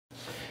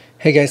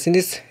Hey guys, in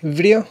this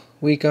video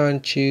we're going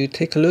to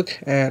take a look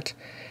at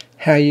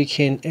how you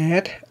can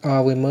add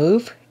or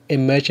remove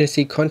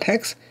emergency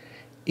contacts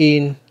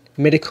in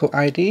Medical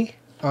ID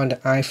on the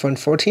iPhone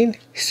 14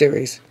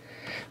 series.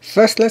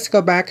 First, let's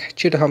go back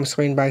to the home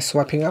screen by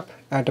swiping up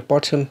at the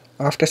bottom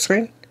of the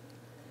screen.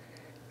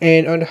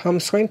 And on the home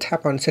screen,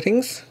 tap on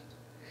Settings.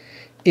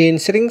 In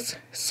Settings,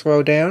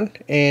 scroll down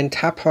and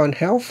tap on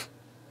Health.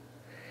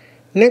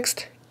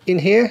 Next, in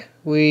here,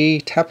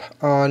 we tap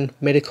on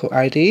Medical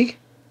ID.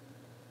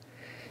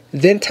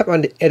 Then tap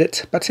on the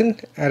Edit button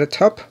at the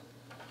top.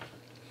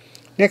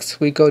 Next,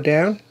 we go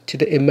down to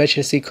the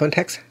Emergency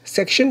Contacts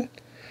section.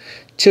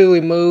 To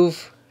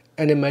remove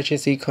an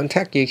emergency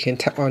contact, you can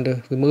tap on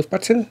the Remove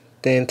button,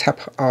 then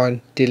tap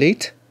on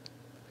Delete.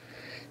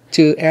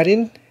 To add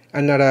in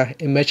another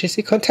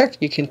emergency contact,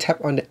 you can tap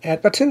on the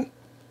Add button.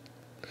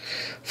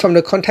 From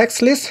the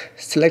contacts list,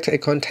 select a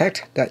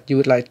contact that you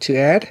would like to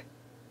add.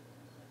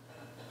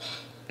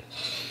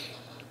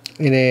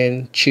 And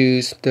then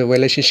choose the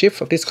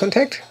relationship of this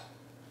contact.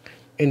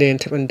 And then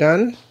tap on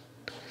Done.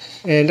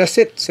 And that's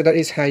it. So that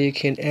is how you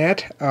can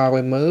add or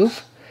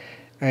remove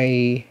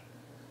a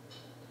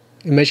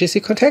emergency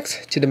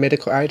contacts to the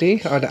Medical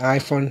ID or the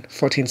iPhone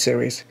 14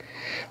 series.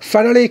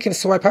 Finally, you can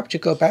swipe up to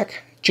go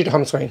back to the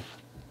home screen.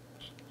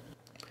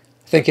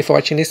 Thank you for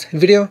watching this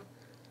video.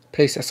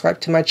 Please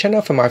subscribe to my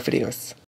channel for more videos.